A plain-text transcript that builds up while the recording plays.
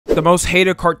The most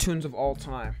hated cartoons of all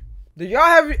time. Do y'all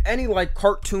have any like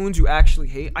cartoons you actually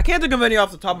hate? I can't think of any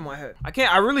off the top of my head.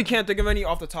 I really can't think of any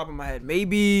off the top of my head.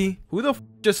 Maybe who the f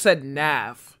just said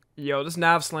Nav? Yo, this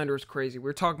Nav slander is crazy.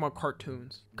 We're talking about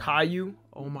cartoons. Caillou?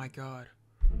 Oh my god.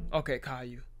 Okay,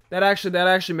 Caillou. That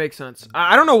actually makes sense.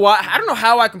 I don't know why. I don't know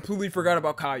how I completely forgot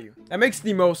about Caillou. That makes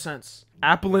the most sense.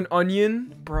 Apple and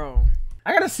Onion, bro.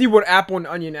 I gotta see what Apple and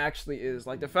Onion actually is.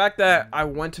 Like the fact that I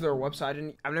went to their website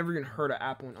and I've never even heard of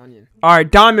Apple and Onion. All right,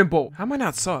 Diamond Bolt. How am I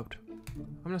not subbed?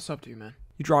 I'm gonna sub to you, man.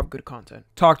 You drop good content.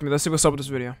 Talk to me. Let's see what's up with this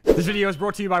video. This video is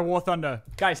brought to you by War Thunder.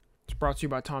 Guys, it's brought to you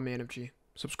by Tommy NFG.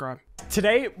 Subscribe.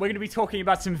 Today, we're going to be talking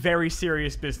about some very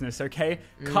serious business, okay?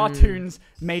 Cartoons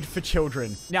made for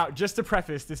children. Now, just to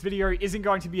preface, this video isn't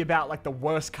going to be about, like, the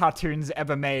worst cartoons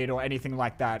ever made or anything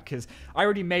like that, because I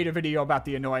already made a video about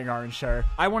The Annoying Orange Show.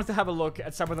 I wanted to have a look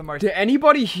at some of the most... Did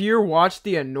anybody here watch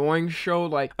The Annoying Show,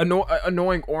 like,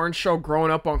 Annoying Orange Show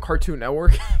growing up on Cartoon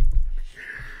Network?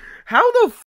 How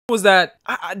the f was that?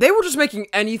 They were just making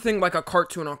anything like a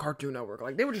cartoon on Cartoon Network.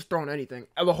 Like, they were just throwing anything.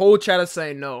 And the whole chat is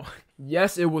saying no.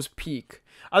 Yes, it was peak.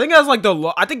 I think that's like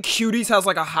I think Cuties has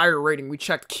like a higher rating. We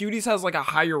checked. Cuties has like a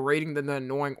higher rating than The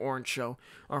Annoying Orange Show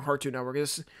on Cartoon Network.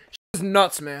 It's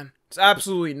nuts, man. It's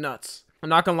absolutely nuts. I'm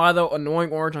not gonna lie though,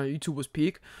 Annoying Orange on YouTube was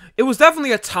peak. It was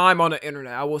definitely a time on the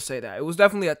internet. I will say that. It was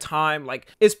definitely a time. Like,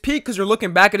 it's peak because you're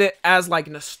looking back at it as like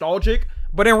nostalgic.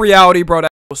 But in reality, bro,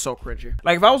 that was so cringy.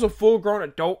 Like, if I was a full-grown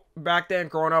adult back then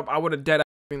growing up, I would have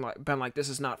been like, this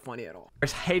is not funny at all.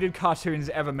 Most hated cartoons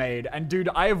ever made, and dude,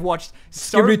 I have watched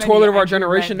so Skibidi many Toilet of our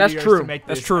generation. That's true.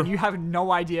 That's true. And you have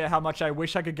no idea how much I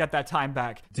wish I could get that time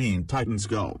back. Teen Titans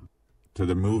Go to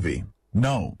the movie.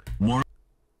 No more.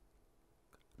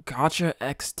 Gotcha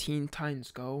X Teen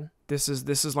Titans Go. This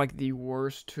is like the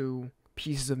worst two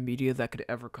pieces of media that could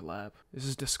ever collab. This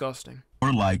is disgusting.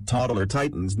 Or like Toddler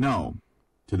Titans No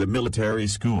to the military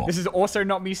school. This is also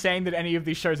not me saying that any of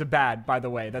these shows are bad, by the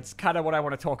way. That's kind of what I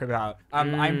want to talk about.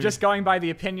 I'm just going by the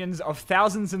opinions of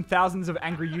thousands and thousands of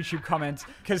angry YouTube comments,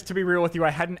 because to be real with you, I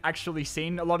hadn't actually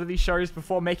seen a lot of these shows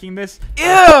before making this.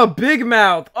 Ew, Big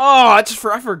Mouth. Oh, I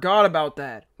forgot about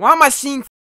that. Why am I seeing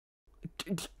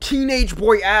teenage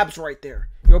boy abs right there?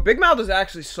 Yo, Big Mouth is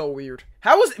actually so weird.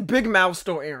 How is Big Mouth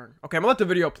still airing? Okay, I'm gonna let the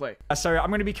video play. So I'm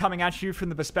gonna be coming at you from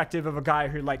the perspective of a guy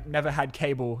who, like, never had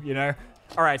cable, you know?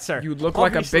 Alright, so you look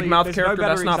like a Big Mouth character.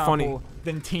 That's not funny.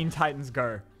 Than Teen Titans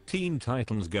Go. Teen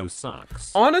Titans Go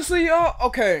sucks. Honestly, yo,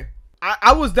 okay.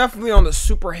 I was definitely on the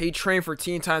super hate train for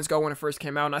Teen Titans Go when it first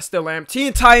came out, and I still am.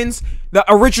 Teen Titans, the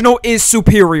original, is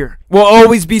superior. Will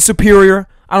always be superior.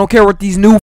 I don't care what these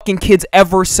new fucking kids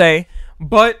ever say.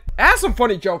 But it has some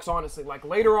funny jokes, honestly. Like,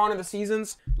 later on in the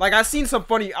seasons, like, I'll see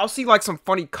like some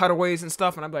funny cutaways and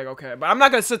stuff, and I'm like, okay. But I'm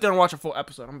not gonna sit there and watch a full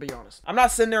episode, I'm gonna be honest. I'm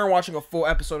not sitting there and watching a full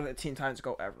episode of the Teen Titans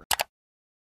Go ever.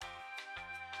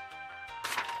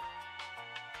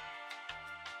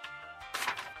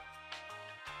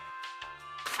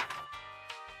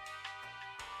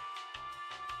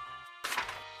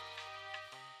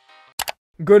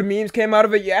 Good memes came out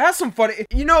of it. Yeah, it has some funny.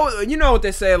 You know what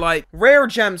they say, like, rare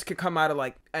gems could come out of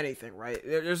like anything, right?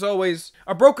 There's always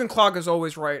a broken clock is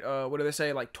always right. What do they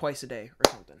say, like twice a day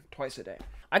or something? Twice a day.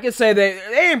 I could say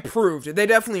they improved. They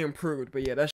definitely improved, but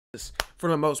yeah, that's just, for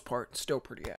the most part, still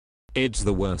pretty good. It's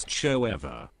the worst show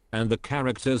ever, and the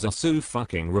characters are so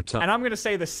fucking retarded. And I'm gonna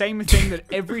say the same thing that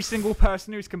every single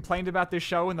person who's complained about this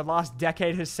show in the last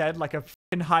decade has said, like a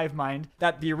f***ing hive mind,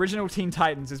 that the original Teen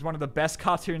Titans is one of the best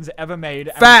cartoons ever made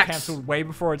and was cancelled way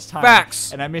before its time.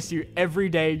 Facts. And I miss you every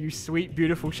day, you sweet,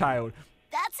 beautiful child.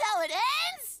 That's how it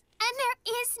ends? And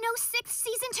there is no 6th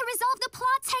season to resolve the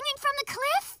plots hanging from the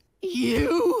cliff?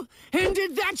 You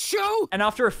ended that show? And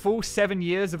after a full 7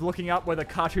 years of looking up whether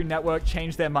Cartoon Network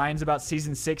changed their minds about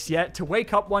season 6 yet, to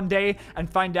wake up one day and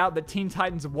find out that Teen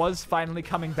Titans was finally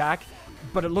coming back,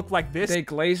 but it looked like this. They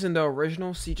glazed in the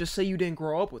original. See, just say you didn't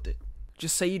grow up with it.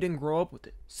 Just say you didn't grow up with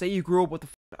it. Say you grew up with the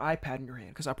iPad in your hand,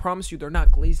 because I promise you they're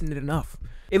not glazing it enough.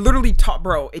 It literally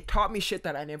it taught me shit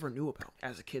that I never knew about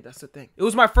as a kid. That's the thing. It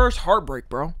was my first heartbreak,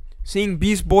 bro. Seeing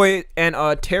Beast Boy and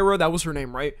Tara, that was her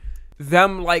name, right?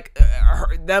 Them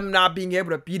them not being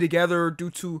able to be together due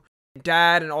to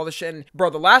dad and all this shit. And bro,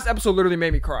 the last episode literally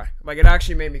made me cry. Like, it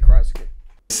actually made me cry as a kid.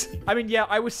 I mean, yeah,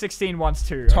 I was 16 once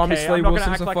too. Tommy Okay? Slade I'm not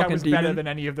gonna Wilson's act a like I fucking was demon. better than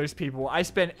any of those people. I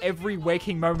spent every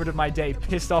waking moment of my day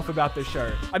pissed off about this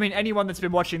show. I mean, anyone that's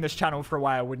been watching this channel for a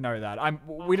while would know that.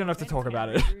 We don't have to talk about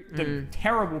it. The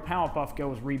terrible Powerpuff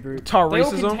Girls reboot. Taught They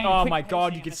all racism? contain Oh quick my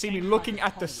god, pacing you can and see me escape looking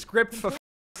at the script for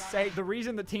say the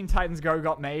reason that Teen Titans Go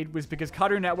got made was because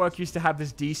Cartoon Network used to have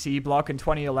this DC block in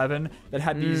 2011 that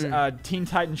had these Teen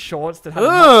Titans shorts that had a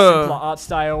much simpler art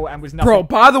style and was nothing. Bro,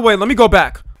 by the way, let me go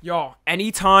back. Y'all,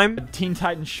 anytime Teen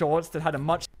Titans shorts that had a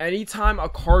much. Anytime a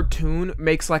cartoon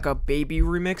makes like a baby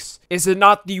remix, is it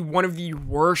not one of the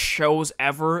worst shows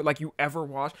ever, like you ever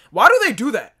watched? Why do they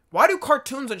do that? Why do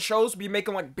cartoons and shows be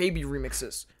making like baby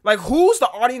remixes? Like, who's the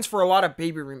audience for a lot of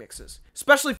baby remixes?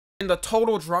 Especially in the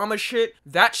total drama shit.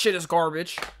 That shit is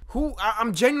garbage.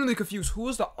 I'm genuinely confused. Who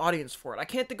is the audience for it? I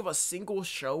can't think of a single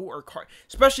show or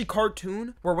especially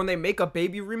cartoon, where when they make a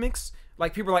baby remix,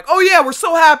 like people are like, oh yeah, we're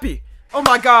so happy. Oh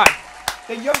my god.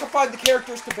 They youngified the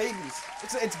characters to babies.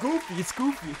 It's goofy. It's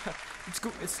goofy.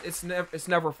 It's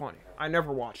never funny. I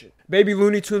never watch it. Baby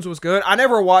Looney Tunes was good. I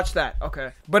never watched that.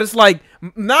 Okay. But it's like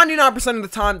 99% of the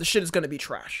time the shit is gonna be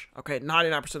trash. Okay,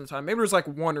 99% of the time. Maybe there's like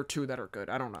 1 or 2 that are good.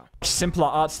 I don't know. Simpler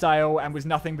art style and was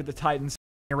nothing but the Titans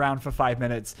around for 5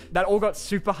 minutes. That all got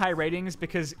super high ratings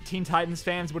because Teen Titans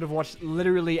fans would have watched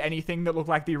literally anything that looked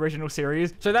like the original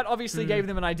series. So that obviously gave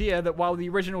them an idea that while the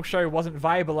original show wasn't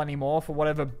viable anymore for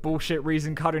whatever bullshit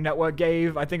reason Cartoon Network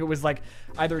gave, I think it was like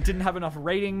either it didn't have enough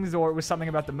ratings or it was something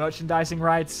about the merchandising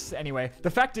rights. Anyway, the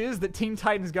fact is that Teen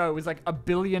Titans Go was like 1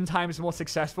 billion times more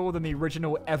successful than the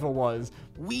original ever was.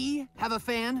 We have a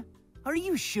fan? Are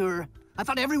you sure? I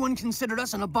thought everyone considered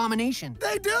us an abomination.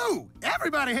 They do!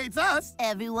 Everybody hates us!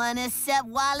 Everyone except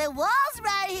Wally Walls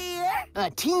right here.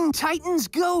 A Teen Titans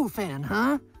Go fan,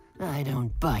 huh? I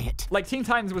don't buy it. Like, Teen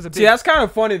Titans was a big... See, that's kind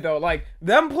of funny, though. Like,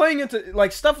 them playing into,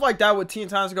 like, stuff like that with Teen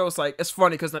Titans Go, it's like, it's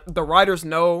funny, because the writers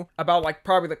know about, like,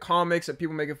 probably the comics and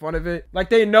people making fun of it. Like,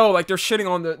 they know, like, they're shitting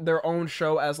on their own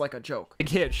show as, like, a joke. Big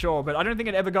hit, sure, but I don't think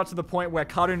it ever got to the point where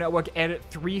Cartoon Network aired it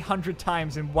 300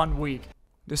 times in 1 week.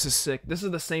 This is sick. This is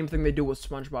the same thing they do with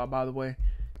SpongeBob, by the way.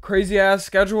 Crazy ass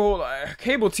schedule.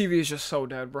 Cable TV is just so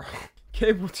dead, bro.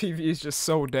 Cable TV is just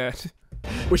so dead.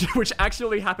 Which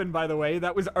actually happened, by the way.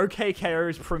 That was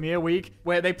OKKO's premiere week,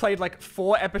 where they played like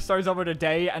 4 episodes of it a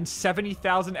day and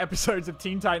 70,000 episodes of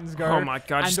Teen Titans Go. Oh my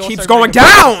god, and just keeps also going Mega Man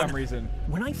down! For some reason.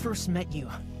 When I first met you,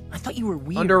 I thought you were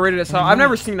weird. Underrated as hell. I've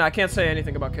never seen that. I can't say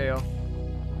anything about KO.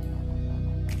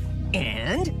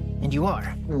 And you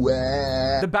are.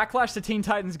 The backlash to Teen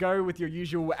Titans Go with your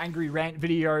usual angry rant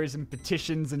videos and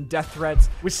petitions and death threats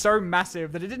was so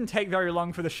massive that it didn't take very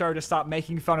long for the show to start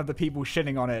making fun of the people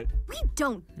shitting on it. We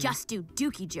don't just do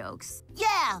dookie jokes.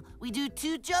 Yeah, we do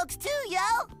 2 jokes too, yo!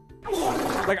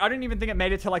 Like, I don't even think it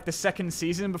made it to like the 2nd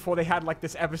season before they had like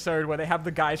this episode where they have the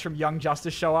guys from Young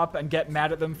Justice show up and get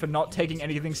mad at them for not taking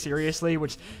anything seriously,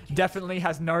 which definitely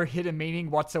has no hidden meaning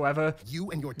whatsoever.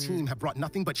 You and your team have brought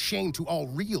nothing but shame to all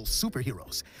real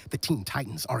superheroes. The Teen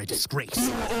Titans are a disgrace.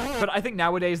 But I think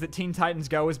nowadays that Teen Titans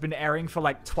Go has been airing for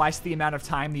like twice the amount of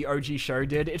time the OG show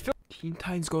did. It feels Teen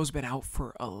Titans Go's been out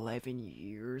for 11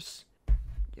 years.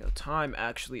 Yo, time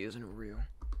actually isn't real.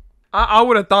 I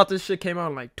would have thought this shit came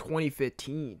out in like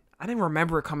 2015. I didn't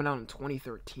remember it coming out in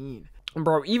 2013. And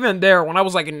bro, even there, when I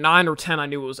was like 9 or 10, I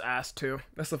knew it was ass too.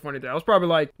 That's the funny thing. I was probably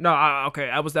like, no, okay,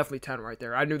 I was definitely 10 right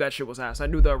there. I knew that shit was ass. I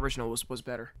knew the original was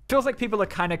better. Feels like people are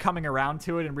kind of coming around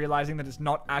to it and realizing that it's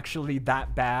not actually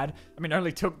that bad. I mean, it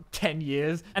only took 10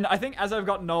 years. And I think as I've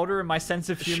gotten older and my sense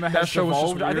of humor has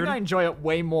evolved, I think I enjoy it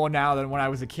way more now than when I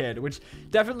was a kid, which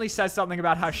definitely says something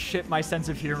about how shit my sense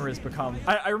of humor has become.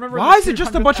 I remember. Why is it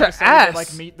just a bunch of ass?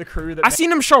 Like Meet the Crew. That I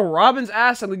seen him show Robin's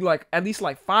ass at least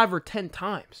 5 or 10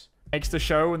 times. Makes the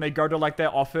show and they go to like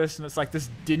their office and it's like this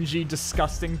dingy,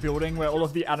 disgusting building where all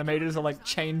of the animators are like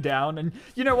chained down. And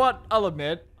you know what? I'll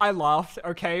admit, I laughed.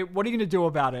 Okay, what are you gonna do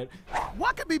about it?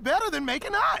 What could be better than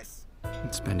making us?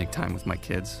 And spending time with my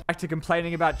kids. Back to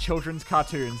complaining about children's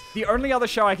cartoons. The only other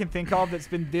show I can think of that's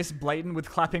been this blatant with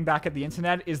clapping back at the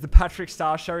internet is the Patrick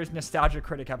Star Show's Nostalgia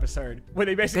Critic episode, where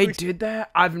they basically... They did that?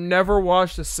 I've never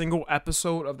watched a single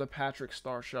episode of the Patrick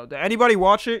Star Show. Did anybody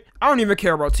watch it? I don't even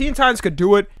care, bro. Teen Titans could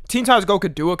do it. Teen Titans Go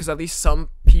could do it because at least some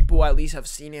people at least have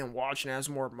seen it and watched and it has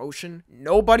more emotion.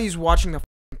 Nobody's watching the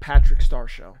Patrick Star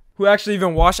Show. Who actually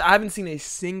even watched? I haven't seen a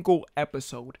single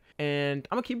episode. And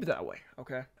I'm gonna keep it that way,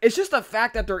 okay? It's just the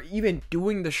fact that they're even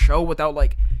doing the show without,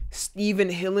 like, Steven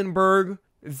Hillenburg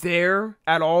there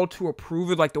at all to approve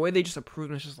it. Like, the way they just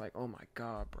approved it, it's just like, oh my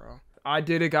god, bro. I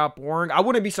did it, got boring. I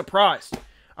wouldn't be surprised.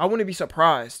 I wouldn't be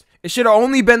surprised. It should have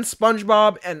only been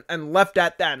SpongeBob and left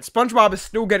at that. And SpongeBob is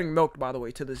still getting milked, by the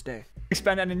way, to this day. We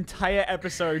spent an entire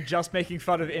episode just making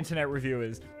fun of internet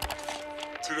reviewers.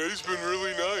 Today's been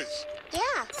really nice. Yeah.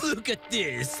 Look at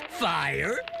this.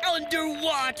 Fire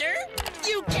underwater?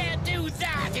 You can't do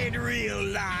that in real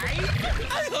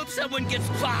life. I hope someone gets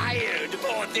fired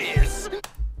for this.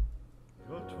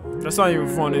 That's not even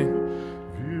funny.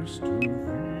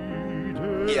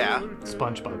 Yeah.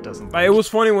 SpongeBob doesn't. Like, it was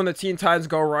funny when the Teen Titans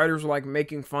Go writers were like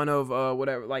making fun of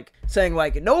whatever, like saying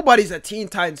like nobody's a Teen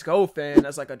Titans Go fan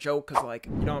as like a joke, cause like,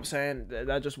 you know what I'm saying,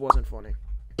 that just wasn't funny.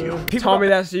 Tommy,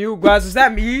 that's you. Guys, is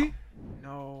that me?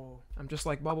 No, I'm just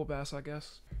like Bubble Bass, I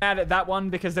guess. Mad at that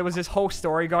one because there was this whole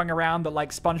story going around that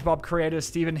like SpongeBob creator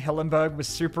Steven Hillenburg was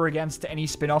super against any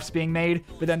spin-offs being made,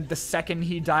 but then the second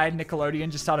he died,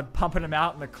 Nickelodeon just started pumping him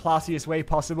out in the classiest way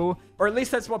possible. Or at least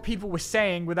that's what people were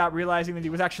saying without realizing that he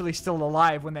was actually still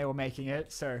alive when they were making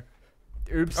it, so...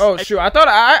 Oops. Oh shoot, I thought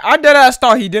I deadass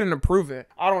thought he didn't approve it.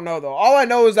 I don't know though. All I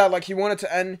know is that like he wanted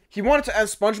to end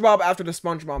SpongeBob after the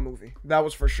SpongeBob movie. That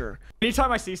was for sure.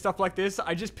 Anytime I see stuff like this,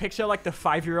 I just picture like the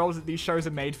 5-year-olds that these shows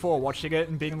are made for watching it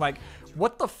and being like,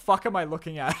 what the fuck am I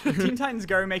looking at? Teen Titans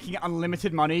Go making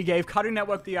unlimited money gave Cartoon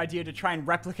Network the idea to try and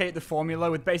replicate the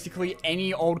formula with basically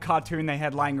any old cartoon they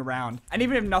had lying around. And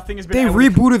even if nothing has been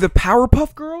rebooted the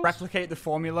Powerpuff Girls? Replicate the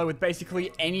formula with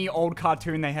basically any old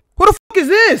cartoon they had. What the fuck is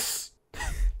this?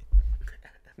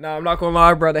 Nah, I'm not gonna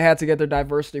lie, bro. They had to get their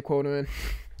diversity quota in.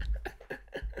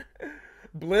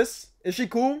 Bliss? Is she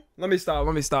cool? Let me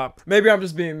stop. Maybe I'm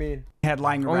just being mean.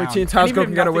 Headline Only Teen Titans Go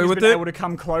can get away with it. Able to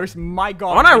come close. My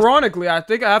God. Unironically, I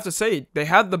think I have to say they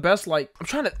had the best. Like, I'm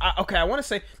trying to. Okay, I want to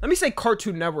say. Let me say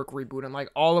Cartoon Network reboot and like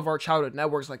all of our childhood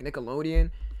networks like Nickelodeon.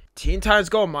 Teen Titans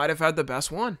Go might have had the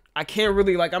best one. I can't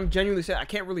really, like, I'm genuinely saying, I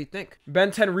can't really think. Ben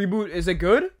 10 reboot, is it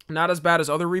good? Not as bad as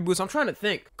other reboots. I'm trying to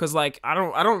think. Because, like, I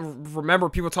don't remember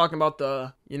people talking about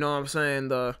the, you know what I'm saying,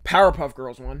 the Powerpuff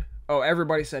Girls one. Oh,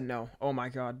 everybody said no. Oh my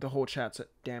God. The whole chat said,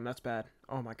 damn, that's bad.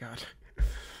 Oh my God.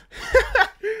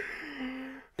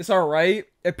 It's alright.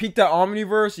 It peaked at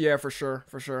Omniverse? Yeah, for sure.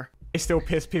 For sure. They still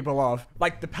piss people off.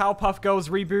 Like, the Powerpuff Girls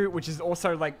reboot, which is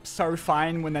also, like, so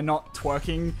fine when they're not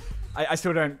twerking. I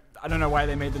still don't know why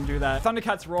they made them do that.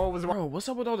 Thundercats Roar was... Bro, what's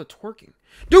up with all the twerking?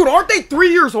 Dude, aren't they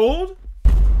 3 years old?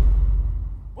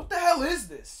 What the hell is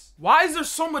this? Why is there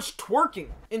so much twerking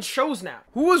in shows now?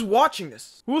 Who is watching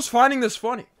this? Who is finding this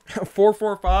funny?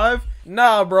 445?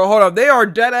 Nah, bro, hold up. They are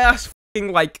dead ass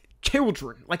f***ing like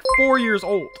children. Like 4 years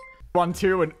old. 1,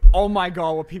 2, and oh my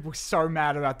God, were people so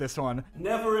mad about this one.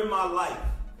 Never in my life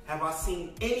have I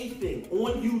seen anything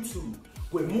on YouTube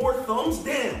with more thumbs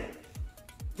down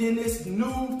than this new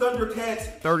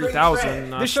Thundercats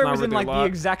 30,000. This show was in like the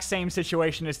exact same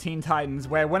situation as Teen Titans,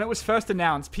 where when it was first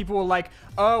announced, people were like,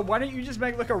 "Oh, why don't you just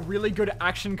make like a really good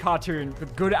action cartoon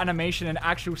with good animation and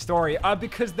actual story?"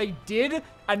 Because they did,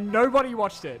 and nobody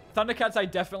watched it. Thundercats, I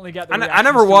definitely get. I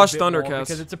never watched Thundercats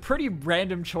because it's a pretty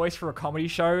random choice for a comedy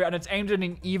show, and it's aimed at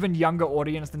an even younger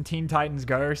audience than Teen Titans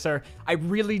Go. So I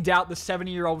really doubt the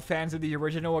 70-year-old fans of the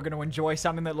original are going to enjoy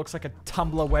something that looks like a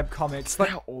Tumblr webcomic. It's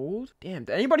that old? Damn.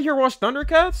 Did anybody here watch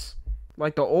Thundercats?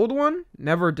 Like the old one?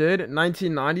 Never did.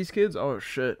 1990s kids? Oh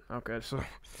shit. Okay, so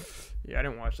yeah, I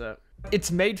didn't watch that.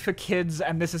 It's made for kids,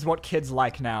 and this is what kids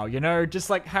like now, you know? Just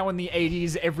like how in the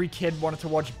 80s, every kid wanted to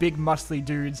watch big, muscly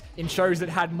dudes in shows that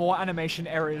had more animation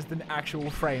errors than actual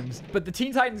frames. But the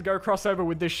Teen Titans Go crossover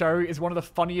with this show is one of the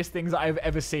funniest things I've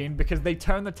ever seen, because they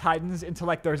turn the Titans into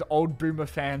like those old boomer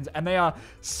fans, and they are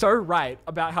so right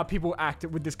about how people act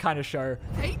with this kind of show.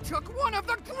 They took one of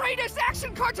the greatest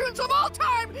action cartoons of all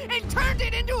time and turned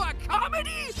it into a comedy?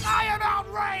 I am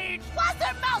outraged! Why's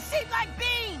their mouth shaped like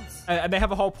beans? And they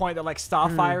have a whole point that like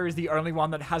Starfire is the only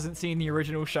one that hasn't seen the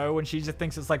original show, and she just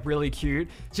thinks it's like really cute.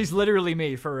 She's literally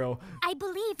me, for real. I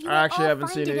believe you I actually all haven't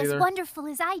find seen it as either. wonderful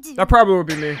as I do. That probably would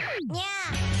be me. Yeah.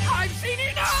 I've seen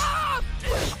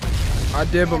enough! I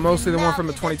did, but mostly the one from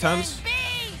the 2010s.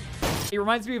 It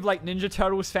reminds me of like Ninja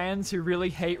Turtles fans who really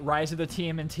hate Rise of the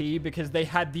TMNT because they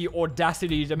had the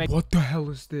audacity to make— What the hell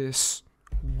is this?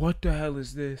 What the hell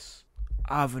is this?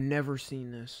 I've never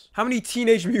seen this. How many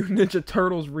Teenage Mutant Ninja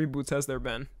Turtles reboots has there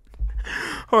been?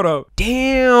 Hold up.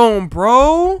 Damn,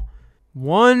 bro.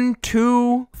 1,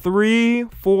 2, 3,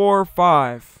 4,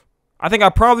 5. I think I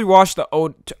probably watched the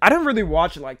old... I didn't really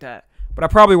watch it like that, but I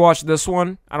probably watched this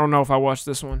one. I don't know if I watched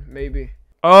this one. Maybe.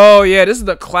 Oh, yeah, this is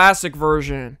the classic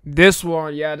version. This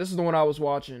one, yeah, this is the one I was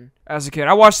watching as a kid.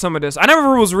 I watched some of this. I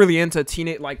never was really into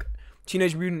Teenage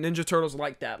Mutant Ninja Turtles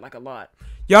like that, like a lot.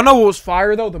 Y'all know what was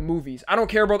fire, though? The movies. I don't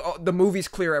care about the movies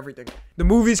clear everything. The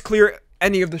movies clear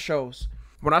any of the shows.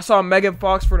 When I saw Megan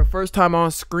Fox for the first time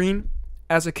on screen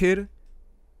as a kid,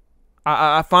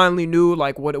 I finally knew,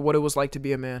 like, what it was like to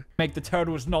be a man. Make the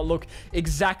Turtles not look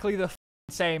exactly the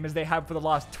same as they have for the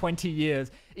last 20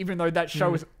 years, even though that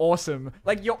show is awesome.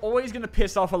 Like, you're always going to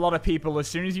piss off a lot of people as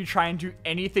soon as you try and do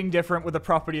anything different with a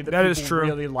property that people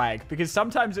really like. Because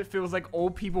sometimes it feels like all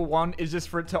people want is just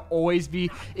for it to always be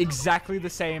exactly the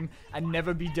same and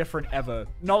never be different ever.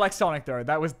 Not like Sonic, though.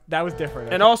 That was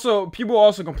different. And also, people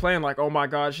also complain like, oh my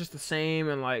god, it's just the same,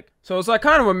 and like, so it's like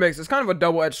kind of a mix. It's kind of a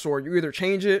double-edged sword. You either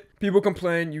change it, people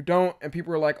complain, you don't, and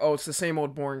people are like, oh, it's the same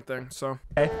old boring thing. So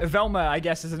Velma, I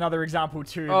guess, is another example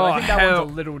too, but I think that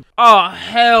one's a little... Oh,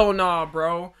 hell nah,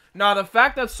 bro. Nah, the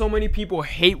fact that so many people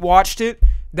hate watched it,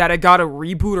 that it got a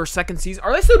reboot or second season.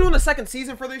 Are they still doing the second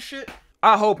season for this shit?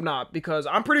 I hope not, because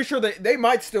I'm pretty sure they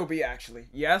might still be, actually.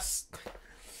 Yes.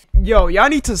 Yo, y'all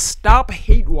need to stop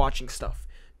hate watching stuff.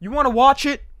 You want to watch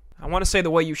it? I want to say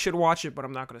the way you should watch it, but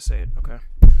I'm not going to say it, okay?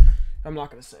 I'm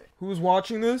not going to say it. Who's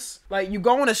watching this? Like, you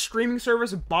go on a streaming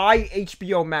service, buy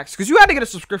HBO Max, because you had to get a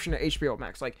subscription to HBO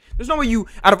Max. Like, there's no way you,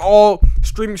 out of all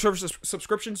streaming services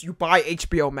subscriptions, you buy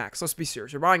HBO Max. Let's be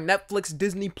serious. You're buying Netflix,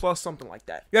 Disney Plus, something like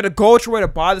that. You had to go out your way to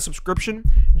buy the subscription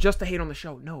just to hate on the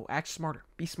show. No, act smarter.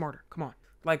 Be smarter. Come on.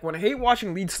 Like, when hate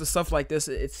watching leads to stuff like this,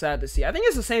 it's sad to see. I think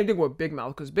it's the same thing with Big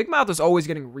Mouth, because Big Mouth is always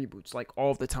getting reboots, like,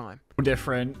 all the time.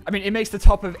 Different. I mean, it makes the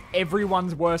top of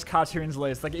everyone's worst cartoons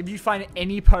list. Like, if you find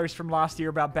any post from last year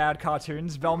about bad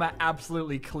cartoons, Velma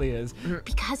absolutely clears.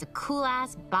 Because a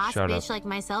cool-ass boss bitch like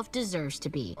myself deserves to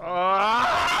be.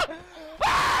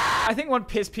 I think what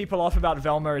pissed people off about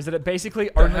Velma is that it basically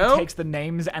only takes the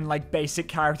names and like basic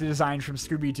character design from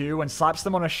Scooby-Doo and slaps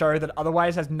them on a show that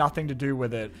otherwise has nothing to do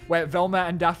with it. Where Velma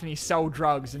and Daphne sell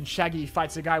drugs and Shaggy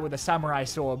fights a guy with a samurai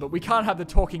sword, but we can't have the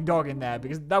talking dog in there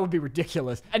because that would be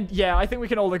ridiculous. And yeah, I think we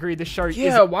can all agree this show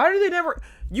why do they never...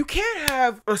 You can't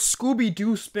have a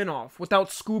Scooby-Doo spinoff without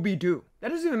Scooby-Doo. That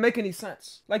doesn't even make any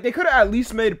sense. Like, they could have at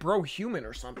least made Bro human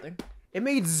or something. It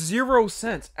made 0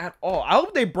 sense at all. I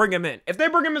hope they bring him in. If they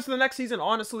bring him into the next season,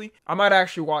 honestly, I might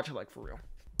actually watch it, like, for real.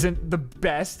 Isn't the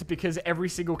best because every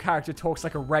single character talks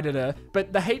like a Redditor,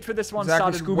 but the hate for this one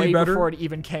started way before it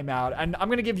even came out, and I'm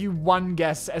gonna give you one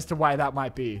guess as to why that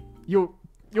might be.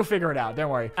 You'll figure it out, don't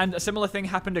worry. And a similar thing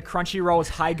happened to Crunchyroll's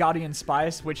High Guardian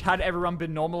Spice, which had everyone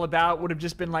been normal about, would have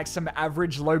just been like some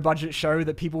average low-budget show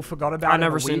that people forgot about. I've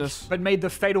never seen this. But made the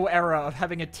fatal error of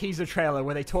having a teaser trailer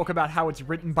where they talk about how it's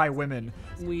written by women.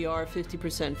 We are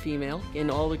 50% female in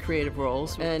all the creative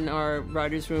roles, and our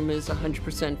writer's room is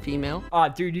 100% female. Ah,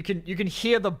 dude, you can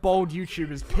hear the bold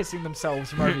YouTubers pissing themselves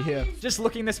from over here. Just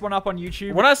looking this one up on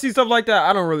YouTube. When I see stuff like that,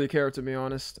 I don't really care, to be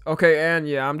honest. Okay, and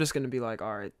yeah, I'm just gonna be like,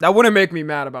 alright. That wouldn't make me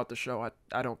mad about the show.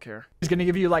 I don't care. He's gonna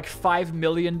give you like 5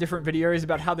 million different videos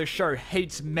about how this show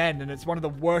hates men and it's one of the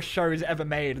worst shows ever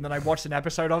made, and then I watched an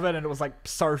episode of it and it was like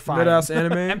so fun. Mid-ass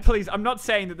anime. And please, I'm not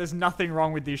saying that there's nothing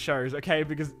wrong with these shows, okay?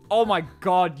 Because oh my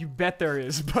god, you bet there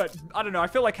is. But I don't know, I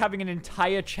feel like having an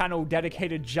entire channel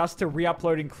dedicated just to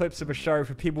re-uploading clips of a show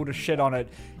for people to shit on it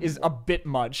is a bit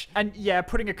much. And yeah,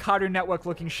 putting a Cartoon Network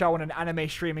looking show on an anime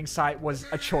streaming site was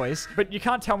a choice, but you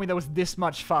can't tell me there was this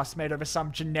much fuss made over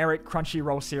some generic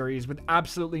Crunchyroll series with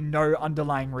absolutely no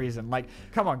underlying reason. Like,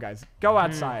 come on, guys. Go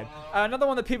outside. Another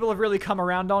one that people have really come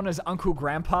around on is Uncle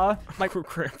Grandpa. Like, Uncle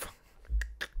Grandpa.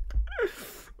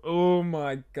 Oh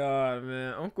my god,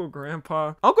 man. Uncle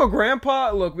Grandpa. Uncle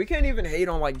Grandpa, look, we can't even hate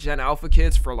on, like, Gen Alpha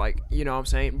kids for, like, you know what I'm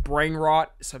saying, brain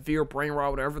rot, severe brain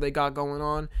rot, whatever they got going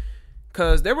on.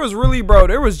 Because there was really, bro,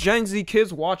 there was Gen Z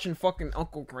kids watching fucking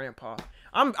Uncle Grandpa.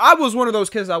 I was one of those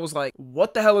kids that was like,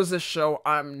 what the hell is this show?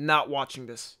 I'm not watching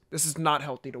this. This is not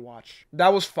healthy to watch. That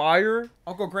was fire.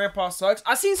 Uncle Grandpa sucks.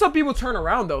 I seen some people turn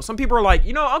around though. Some people are like,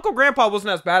 you know, Uncle Grandpa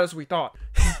wasn't as bad as we thought.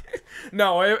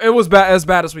 No, it was as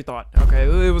bad as we thought. Okay,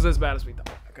 it was as bad as we thought.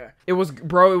 Okay, it was,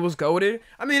 bro, it was goated.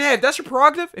 I mean, hey, if that's your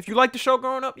prerogative, if you like the show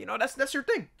growing up, you know, that's your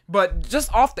thing. But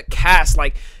just off the cast,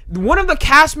 like, one of the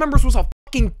cast members was a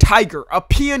fucking tiger, a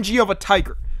PNG of a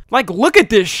tiger. Like, look at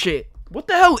this shit. What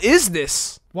the hell is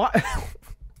this? Why?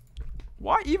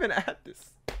 Why even add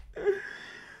this?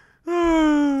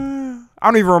 I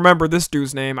don't even remember this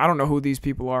dude's name. I don't know who these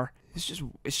people are. It's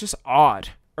just odd.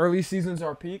 Early seasons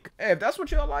are peak. Hey, if that's what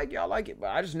y'all like it.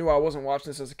 But I just knew I wasn't watching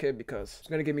this as a kid because it's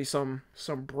gonna give me some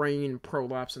brain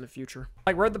prolapse in the future.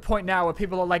 Like, we're at the point now where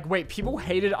people are like, wait, people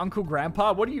hated Uncle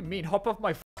Grandpa? What do you mean? Hop off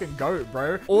my fucking goat,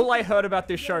 bro. All I heard about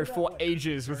this show for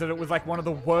ages was that it was like one of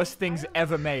the worst things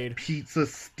ever made. Pizza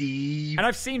Steve. And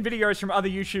I've seen videos from other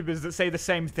YouTubers that say the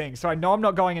same thing, so I know I'm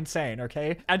not going insane,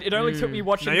 okay? And it only took me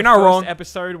watching the first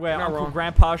episode where Uncle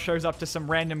Grandpa shows up to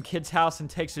some random kid's house and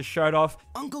takes his shirt off.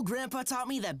 Uncle Grandpa taught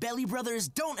me that Belly Brothers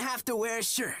don't have to wear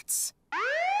shirts.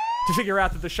 To figure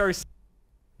out that the show's...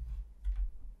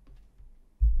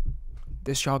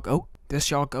 This y'all goat?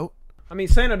 This y'all goat? I mean,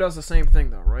 Santa does the same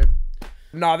thing though, right?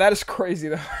 Nah, that is crazy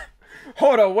though.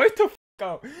 Hold on, wait the f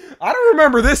up. I don't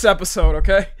remember this episode,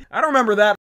 okay? I don't remember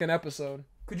that f***ing episode.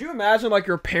 Could you imagine like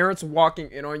your parents walking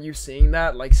in on you seeing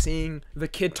that? Like seeing the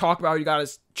kid talk about how he got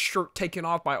his shirt taken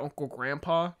off by Uncle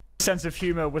Grandpa? Sense of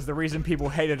humor was the reason people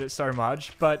hated it so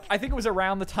much, but I think it was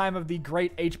around the time of the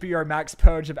great HBO Max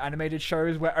purge of animated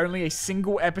shows where only a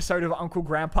single episode of Uncle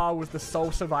Grandpa was the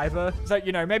sole survivor. So,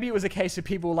 you know, maybe it was a case of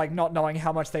people like not knowing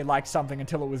how much they liked something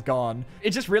until it was gone. It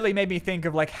just really made me think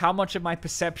of like how much of my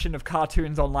perception of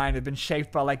cartoons online had been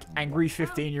shaped by like angry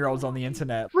 15-year-olds on the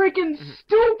internet. Freaking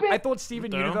stupid! I thought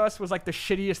Steven Universe was like the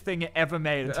shittiest thing ever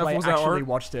made until I actually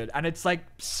watched it, and it's like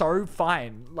so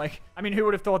fine. Like, I mean, who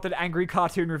would have thought that angry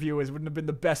cartoon reviewers wouldn't have been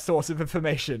the best source of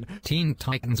information? Teen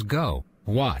Titans Go.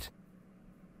 What?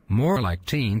 More like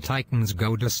Teen Titans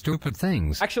Go to stupid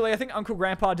things. Actually, I think Uncle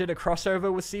Grandpa did a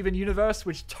crossover with Steven Universe,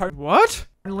 which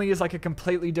totally is like a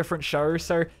completely different show,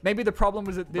 so maybe the problem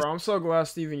was that this— Bro, I'm so glad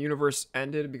Steven Universe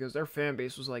ended because their fan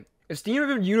base was like, if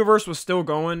Steven Universe was still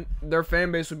going, their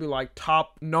fan base would be like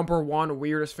top #1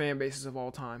 weirdest fan bases of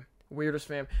all time. Weirdest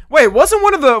fan. Wait, wasn't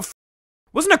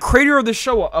a creator of this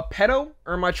show a pedo?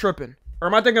 Or am I tripping? Or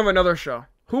am I thinking of another show?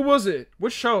 Who was it?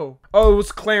 Which show? Oh, it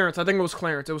was Clarence. I think it was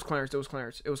Clarence. It was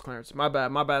Clarence. My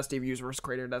bad, Steven Universe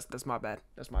creator. That's my bad.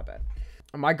 That's my bad.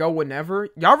 Am I go whenever?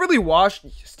 Y'all really watched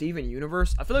Steven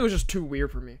Universe? I feel like it was just too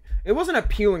weird for me. It wasn't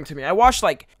appealing to me. I watched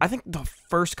like, I think the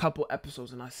first couple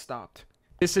episodes and I stopped.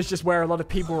 This is just where a lot of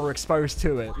people were exposed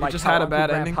to it. Like, just had a bad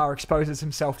ending. Grandpa exposes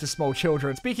himself to small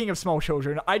children. Speaking of small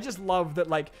children, I just love that,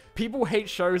 like, people hate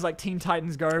shows like Teen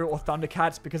Titans Go or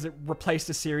Thundercats because it replaced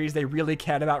a series they really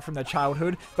cared about from their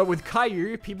childhood. But with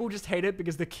Caillou, people just hate it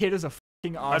because the kid is a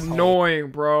fucking asshole. Annoying,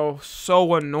 bro.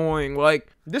 So annoying. Like,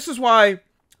 this is why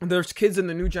there's kids in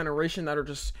the new generation that are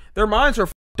just, their minds are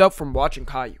fucked up from watching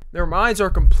Caillou. Their minds are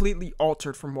completely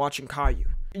altered from watching Caillou.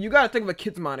 You gotta think of a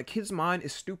kid's mind. A kid's mind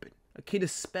is stupid. A kid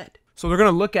is sped. So they're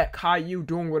gonna look at Caillou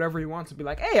doing whatever he wants and be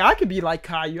like, hey, I could be like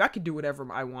Caillou. I could do whatever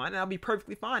I want and I'll be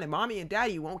perfectly fine. And mommy and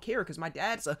daddy won't care because my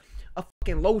dad's a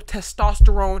fucking low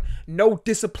testosterone, no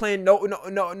discipline,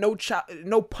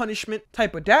 no punishment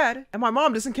type of dad. And my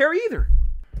mom doesn't care either.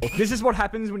 This is what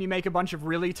happens when you make a bunch of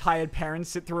really tired parents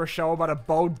sit through a show about a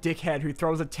bold dickhead who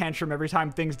throws a tantrum every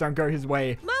time things don't go his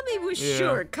way. Mommy was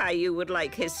sure Caillou would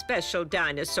like his special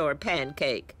dinosaur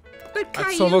pancake. But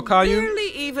Solo Caillou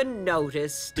barely even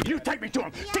noticed. You take me to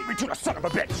him! Take me to the son of a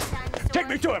bitch! Take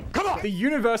me to him! Come on! The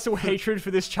universal hatred for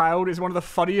this child is one of the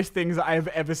funniest things I have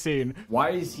ever seen. Why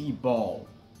is he bald?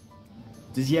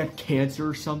 Does he have cancer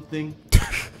or something?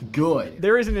 Good.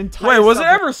 There is an entire— Wait, was it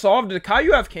ever solved? Did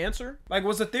Caillou have cancer? Like,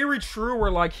 was the theory true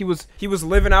where like he was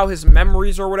living out his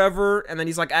memories or whatever, and then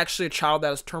he's like actually a child that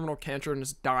has terminal cancer and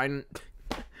is dying?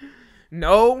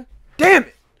 No? Damn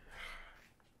it!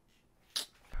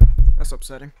 That's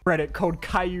upsetting. Reddit called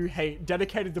Caillou Hate,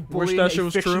 dedicated to bullying a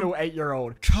fictional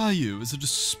 8-year-old. Caillou is a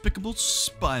despicable,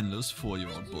 spineless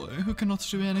 4-year-old boy who cannot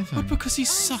do anything. But because he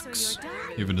sucks.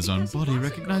 Even his own body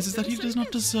recognizes that he does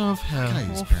not deserve help.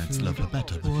 Caillou's parents love her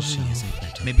better because she is a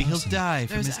better Maybe he'll die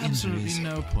from his injuries.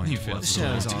 No point. He feels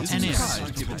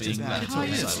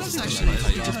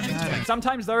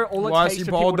Sometimes though, all it takes for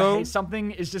people to hate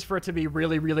something is just for it to be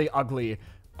really, really ugly.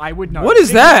 I would know. What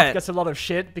is that? Gets a lot of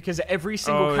shit because every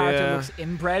single character looks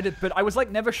inbred, but I was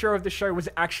like never sure if the show was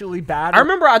actually bad. I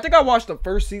remember, I think I watched the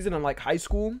first season in like high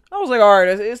school. I was like, all right,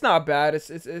 it's not bad.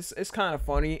 It's kind of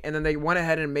funny. And then they went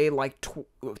ahead and made like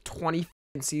 20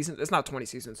 seasons. It's not 20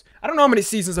 seasons. I don't know how many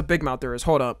seasons of Big Mouth there is.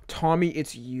 Hold up. Tommy,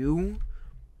 it's you?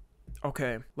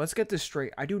 Okay, let's get this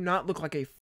straight. I do not look like a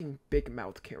Big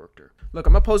Mouth character. Look,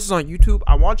 I'm gonna post this on YouTube.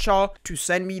 I want y'all to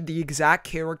send me the exact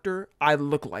character I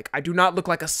look like. I do not look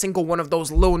like a single one of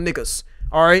those little niggas.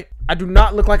 All right, I do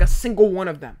not look like a single one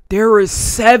of them. There is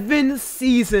 7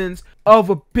 seasons of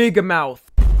a Big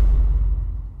Mouth.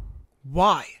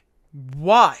 Why?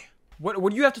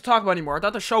 What do you have to talk about anymore? I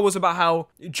thought the show was about how,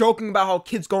 joking about how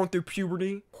kids going through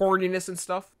puberty, horniness and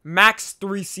stuff. Max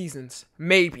 3 seasons,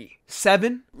 maybe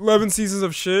 7, 11 seasons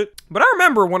of shit. But I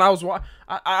remember when I was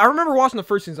I remember watching the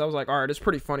first season. I was like, all right, it's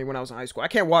pretty funny when I was in high school. I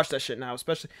can't watch that shit now,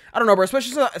 especially, I don't know, bro,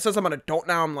 especially since I'm an adult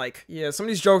now. I'm like, yeah, some of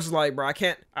these jokes is like, bro,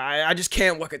 I just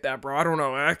can't look at that, bro. I don't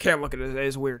know, I can't look at it.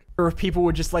 It's weird. Or if people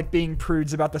were just like being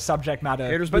prudes about the subject matter.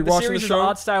 Haters but be the watching series' the show.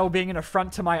 art style being an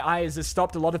affront to my eyes has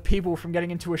stopped a lot of people from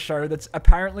getting into a show that's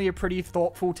apparently a pretty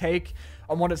thoughtful take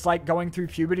on what it's like going through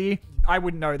puberty. I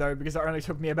wouldn't know though, because it only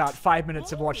took me about 5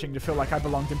 minutes of watching to feel like I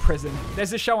belonged in prison.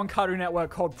 There's a show on Cartoon Network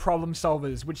called Problem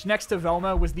Solvers, which next to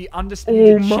Velma was the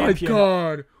undisputed champion. Oh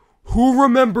my god. Who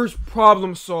remembers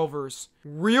Problem Solvers?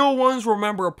 Real ones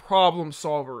remember Problem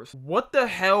Solvers. What the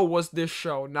hell was this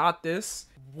show? Not this.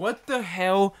 What the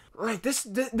hell? Like, this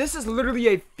is literally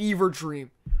a fever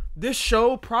dream. This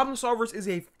show, Problem Solvers, is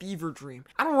a fever dream.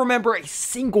 I don't remember a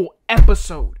single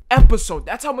episode.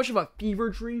 That's how much of a fever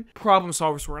dream Problem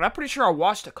Solvers were. And I'm pretty sure I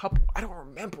watched a couple. I don't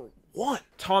remember one.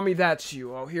 Tommy, that's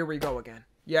you. Oh, here we go again.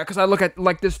 Yeah, because I look at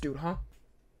like this dude, huh?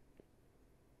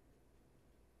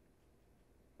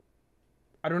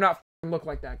 I do not look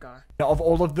like that guy. Of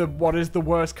all of the what is the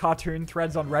worst cartoon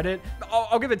threads on Reddit,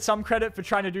 I'll give it some credit for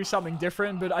trying to do something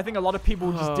different, but I think a lot of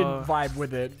people just didn't vibe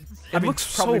with it. I mean,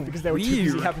 looks probably so because they were too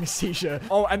busy having a seizure.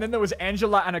 Oh, and then there was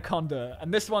Angela Anaconda,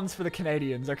 and this one's for the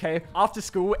Canadians, okay? After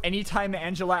school, anytime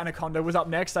Angela Anaconda was up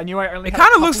next, I knew I only It had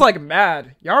kind of looks like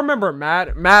Mad. Y'all remember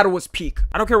Mad? Mad was peak.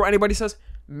 I don't care what anybody says.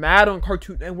 Mad on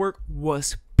Cartoon Network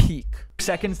was peak.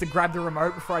 Seconds to grab the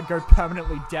remote before I'd go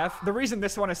permanently deaf. The reason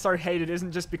this one is so hated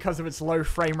isn't just because of its low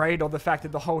frame rate or the fact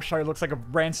that the whole show looks like a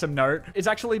ransom note. It's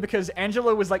actually because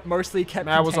Angela was like mostly kept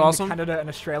contained to Canada and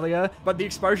Australia, but the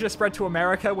exposure spread to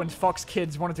America when Fox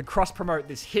Kids wanted to cross-promote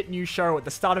this hit new show at the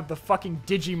start of the fucking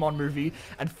Digimon movie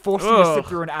and forced you to sit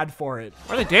through an ad for it.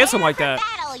 Why are they dancing like that?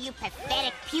 Battle, you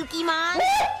pathetic Pukemon!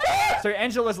 So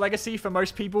Angela's legacy for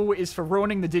most people is for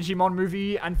ruining the Digimon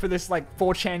movie and for this like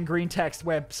 4chan green text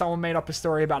where someone made up a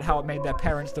story about how it made their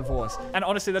parents divorce. And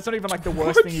honestly, that's not even like the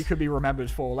worst thing you could be remembered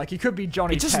for. Like, you could be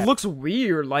Johnny Test. It just looks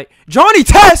weird, like Johnny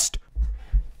Test.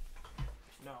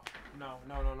 No.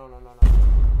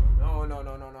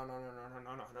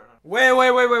 Wait.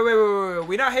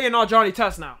 We're not hating on Johnny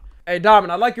Test now. Hey,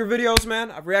 Diamond, I like your videos,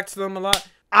 man. I've reacted to them a lot.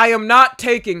 I am not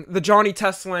taking the Johnny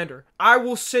Test slander. I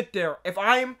will sit there.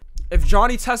 If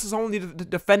Johnny Test is only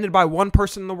defended by one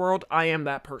person in the world, I am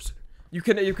that person. You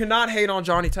cannot hate on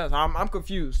Johnny Test. I'm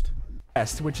confused.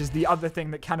 Which is the other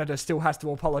thing that Canada still has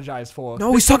to apologize for.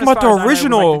 No, he's talking about the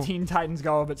original. Like the Teen Titans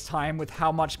Go of its time with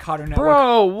how much Cartoon Network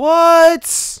Bro,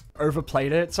 what?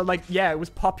 Overplayed it. So like, yeah, it was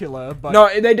popular, but no,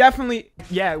 they definitely.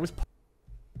 Yeah, it was.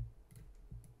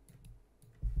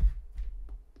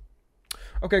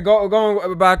 Okay,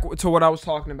 going back to what I was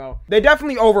talking about. They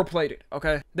definitely overplayed it.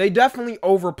 Okay, they definitely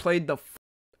overplayed the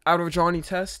out of Johnny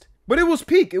Test. But it was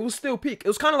peak. It was still peak. It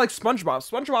was kind of like SpongeBob.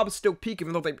 SpongeBob is still peak,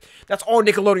 even though that's all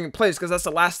Nickelodeon plays, because that's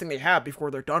the last thing they have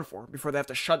before they're done for, before they have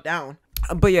to shut down.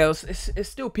 But yeah, it's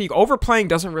still peak. Overplaying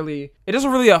doesn't really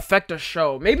affect a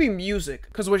show. Maybe music,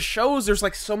 because with shows, there's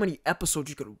like so many episodes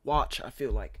you could watch, I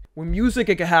feel like. With music,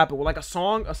 it can happen. With like a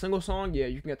single song, yeah,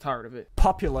 you can get tired of it.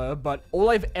 Popular, but all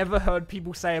I've ever heard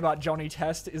people say about Johnny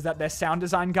Test is that their sound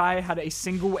design guy had a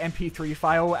single MP3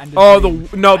 file and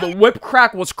the whip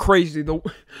crack was crazy. They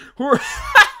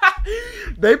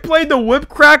played the whip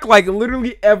crack like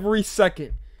literally every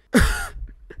second.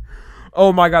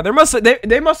 Oh my god, they must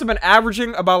have been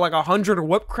averaging about like 100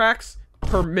 whip cracks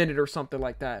per minute or something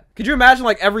like that. Could you imagine,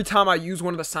 like, every time I use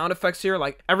one of the sound effects here,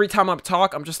 like every time I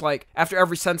talk, I'm just like, after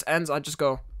every sentence ends, I just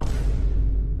go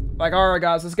like, all right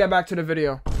guys, let's get back to the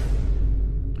video.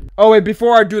 Oh wait,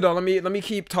 before I do though, let me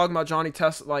keep talking about Johnny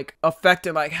Test, like,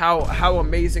 affecting, like, how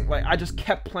amazing, like, I just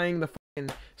kept playing the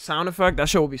fucking sound effect. That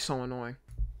shit will be so annoying.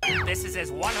 This is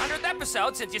his 100th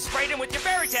episode since you sprayed him with your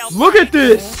fairy tale. Look at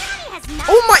this!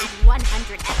 Oh my!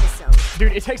 100 episodes.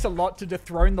 Dude, it takes a lot to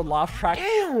dethrone the laugh track.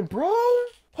 Damn, bro!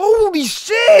 Holy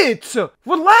shit!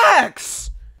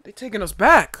 Relax! They taking us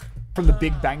back. From the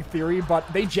Big Bang Theory,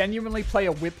 but they genuinely play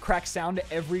a whip crack sound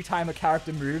every time a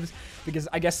character moves, because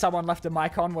I guess someone left a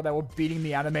mic on while they were beating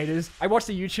the animators. I watched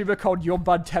a YouTuber called Your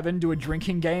Bud Tevin do a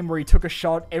drinking game where he took a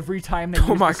shot every time they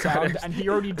used the sound, and he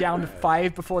already downed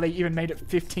 5 before they even made it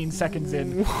 15 seconds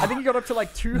in. I think he got up to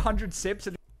like 200 sips.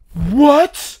 And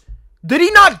what? Did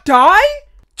he not die?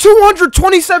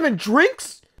 227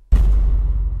 drinks?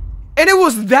 And it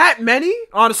was that many?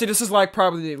 Honestly, this is like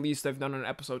probably the least they've done in an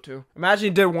episode 2. Imagine he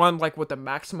did one like with the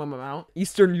maximum amount.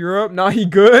 Eastern Europe, now he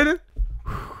good?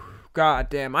 God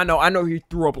damn, I know he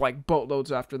threw up like boatloads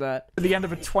after that. At the end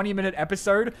of a 20-minute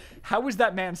episode, how is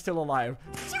that man still alive?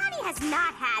 Johnny has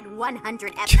not had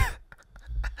 100 episodes.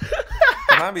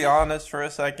 Can I be honest for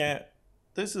a second?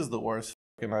 This is the worst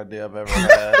fucking idea I've ever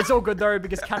had. It's all good though,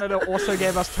 because Canada also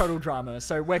gave us Total Drama,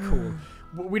 so we're cool.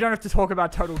 We don't have to talk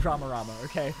about Total Drama-rama,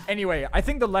 okay? Anyway, I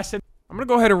think the lesson... I'm gonna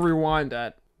go ahead and rewind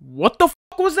that. What the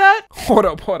fuck was that? Hold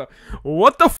up.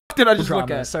 What the fuck did I just look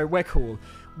at? So we're cool.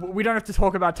 We don't have to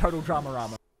talk about Total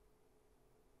Drama-rama.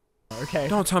 Okay?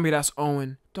 Don't tell me that's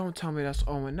Owen. Don't tell me that's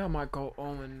Owen. Not my go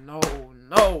Owen.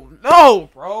 No,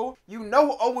 bro. You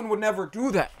know Owen would never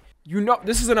do that. You know,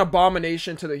 this is an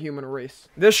abomination to the human race.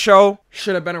 This show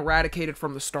should have been eradicated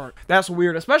from the start. That's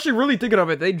weird. Especially really thinking of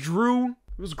it. They drew...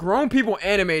 It was grown people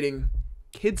animating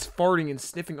kids farting and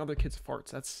sniffing other kids'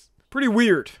 farts. That's pretty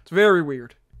weird. It's very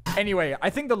weird. Anyway, I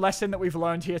think the lesson that we've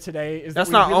learned here today is That's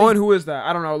that we not really Owen. Who is that?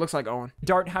 I don't know. It looks like Owen.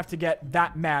 don't have to get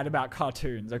that mad about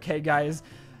cartoons, okay, guys?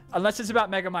 Unless it's about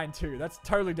Megamind 2. That's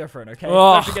totally different, okay? Ugh.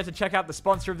 Don't forget to check out the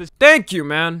sponsor of this. Thank you,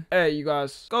 man. Hey, you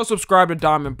guys, go subscribe to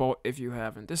Diamond Bolt if you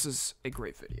haven't. This is a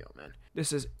great video, man.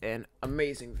 This is an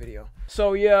amazing video.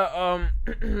 So yeah,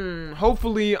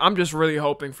 hopefully, I'm just really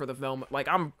hoping for the Velma. Like,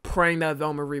 I'm praying that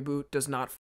Velma reboot does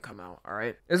not come out. All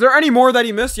right. Is there any more that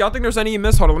he missed? Y'all think there's any he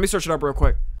missed? Hold on, let me search it up real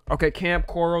quick. Okay, Camp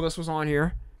Coral. This was on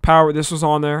here. Power. This was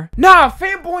on there. Nah,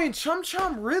 Fanboy and Chum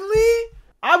Chum. Really?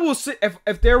 I will say,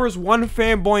 if there was one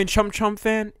Fanboy and Chum Chum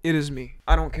fan, it is me.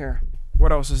 I don't care.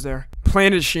 What else is there?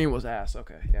 Planet Sheen was ass.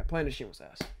 Okay, yeah, Planet Sheen was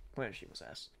ass. Planet Sheen was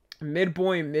ass.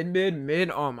 Mid-boy,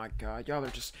 mid. Oh my god, y'all are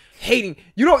just hating.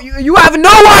 You have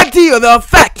no idea the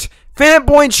effect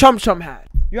Fanboy and Chum Chum had.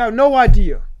 You have no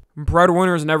idea.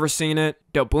 Breadwinner's never seen it.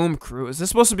 The Boom Crew. Is this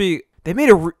supposed to be? They made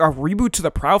a reboot to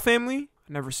the Proud Family?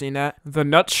 Never seen that. The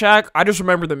Nut Shack. I just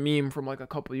remember the meme from like a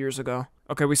couple years ago.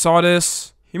 Okay, we saw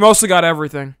this. He mostly got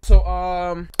everything. So,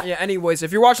 yeah, anyways,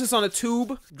 if you're watching this on the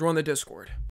tube, join the Discord.